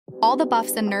all the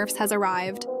buffs and nerfs has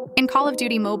arrived in Call of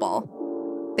Duty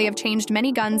Mobile. They have changed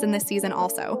many guns in this season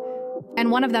also, and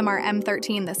one of them are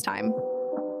M13 this time.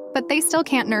 But they still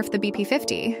can't nerf the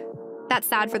BP-50. That's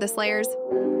sad for the Slayers,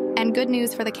 and good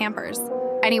news for the campers.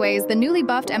 Anyways, the newly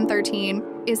buffed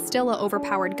M13 is still an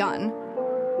overpowered gun.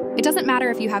 It doesn't matter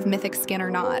if you have mythic skin or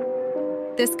not.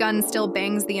 This gun still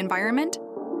bangs the environment.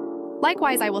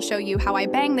 Likewise, I will show you how I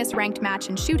bang this ranked match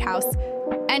in Shoot House.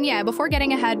 And yeah, before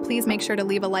getting ahead, please make sure to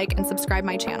leave a like and subscribe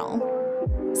my channel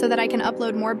so that I can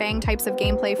upload more bang types of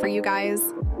gameplay for you guys.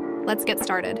 Let's get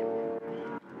started.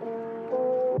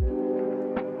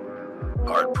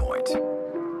 Hardpoint.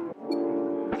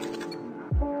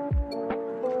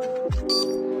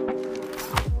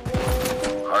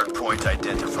 Hardpoint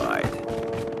identified.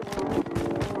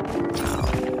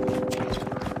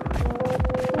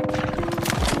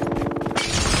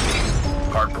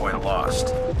 Hardpoint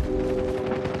lost.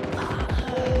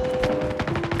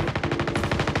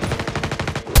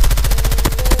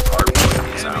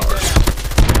 Hardpoint is ours.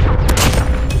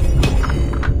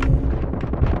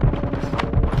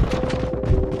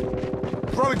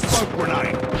 Throwing smoke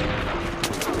grenade.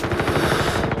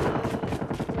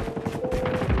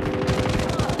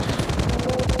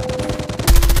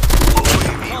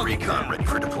 UAV recon ready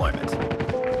for deployment.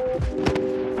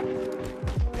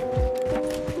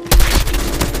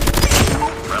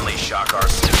 Friendly shock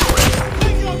arsenal ready.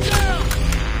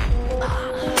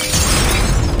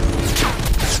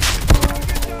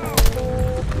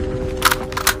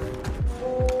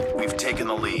 We've taken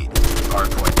the lead.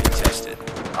 Hardpoint contested.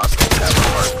 Hostiles have the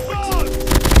hardpoint.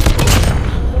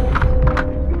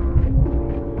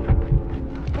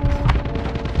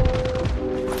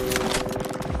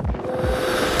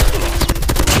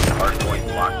 Hardpoint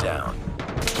locked down.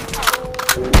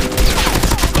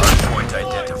 Hardpoint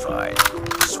identified.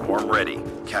 Swarm ready.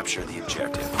 Capture the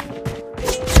objective.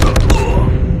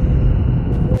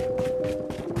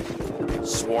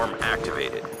 Swarm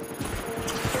activated.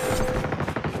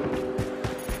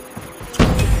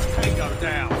 Tango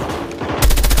down.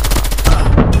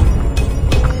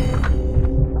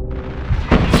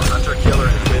 Hunter killer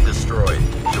has been destroyed.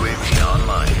 UAV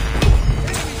online.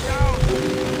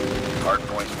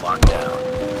 Hardpoint locked down.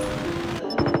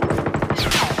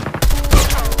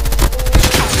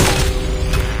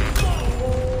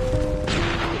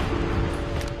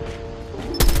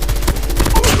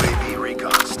 UAV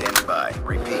recon standing by.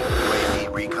 Repeat,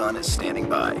 UAV recon is standing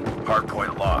by.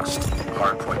 Hardpoint lost.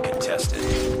 Hardpoint contested.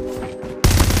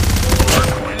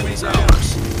 Hardpoint is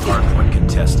ours. Hardpoint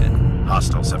contested.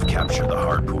 Hostiles have captured the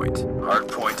hardpoint.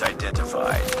 Hardpoint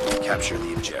identified. Capture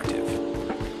the objective.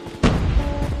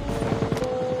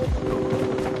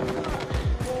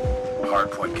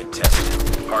 Hardpoint contested.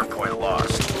 Hardpoint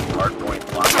lost.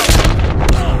 Hardpoint locked.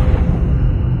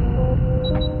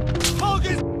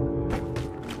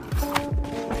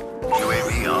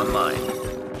 UAV online.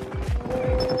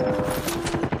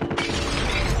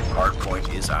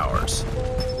 Hardpoint is ours.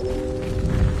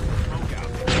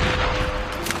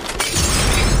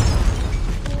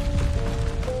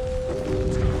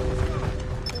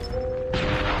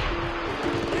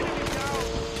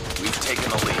 We've taken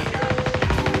the lead.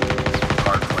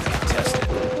 Hardpoint contested.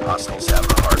 Hostiles have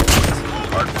the hardpoint.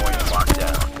 Hardpoint locked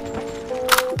down.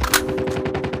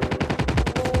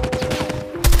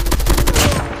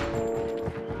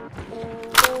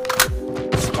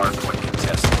 Hardpoint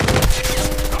contested.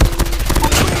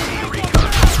 UAV recon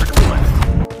for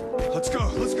deployment. Let's go.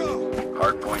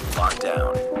 Hardpoint locked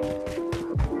down.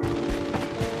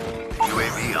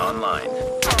 UAV online.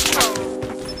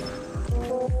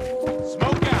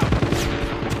 Smoke out.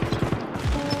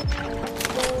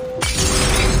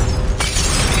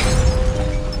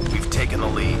 We've taken the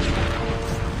lead.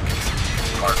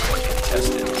 Hardpoint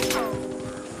contested.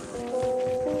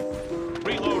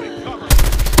 Reloading. Cover.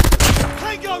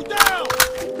 Tango down.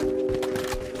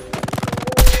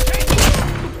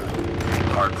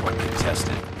 Hardpoint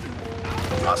contested.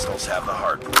 Hostiles have the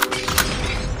hardpoint.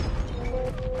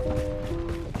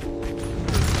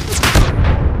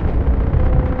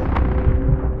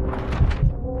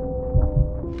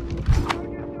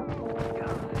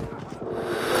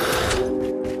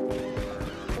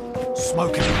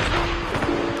 Smoking.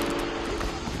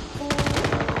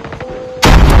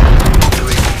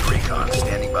 UAV recon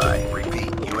standing by.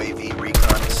 Repeat, UAV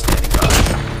recon is standing by.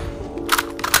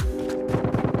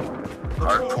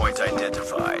 Hardpoint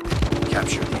identified.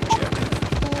 Capture the objective.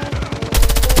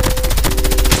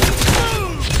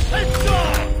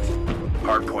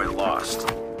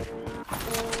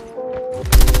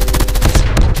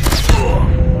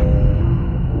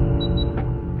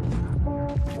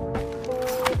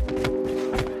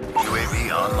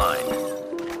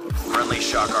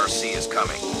 shock RC is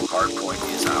coming. Hardpoint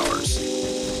is ours.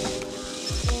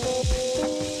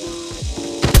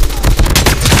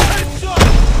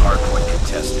 Hardpoint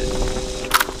contested.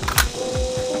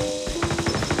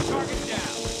 Target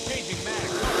down. Changing mag.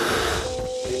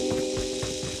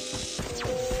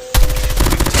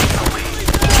 We've taken the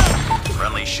lead.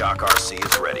 Friendly shock RC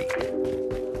is ready.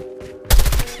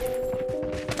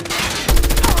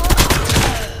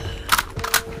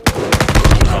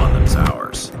 Condom's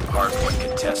ours. Hardpoint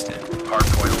contested.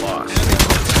 Hardpoint lost.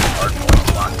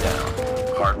 Hardpoint locked down.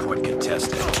 Hardpoint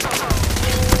contested.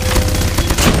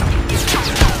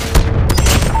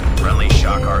 Friendly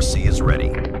shock RC is ready.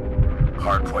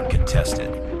 Hardpoint contested.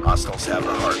 Hostiles have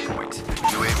the hardpoint.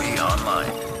 UAV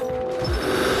online.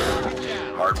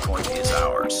 Hardpoint is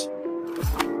ours.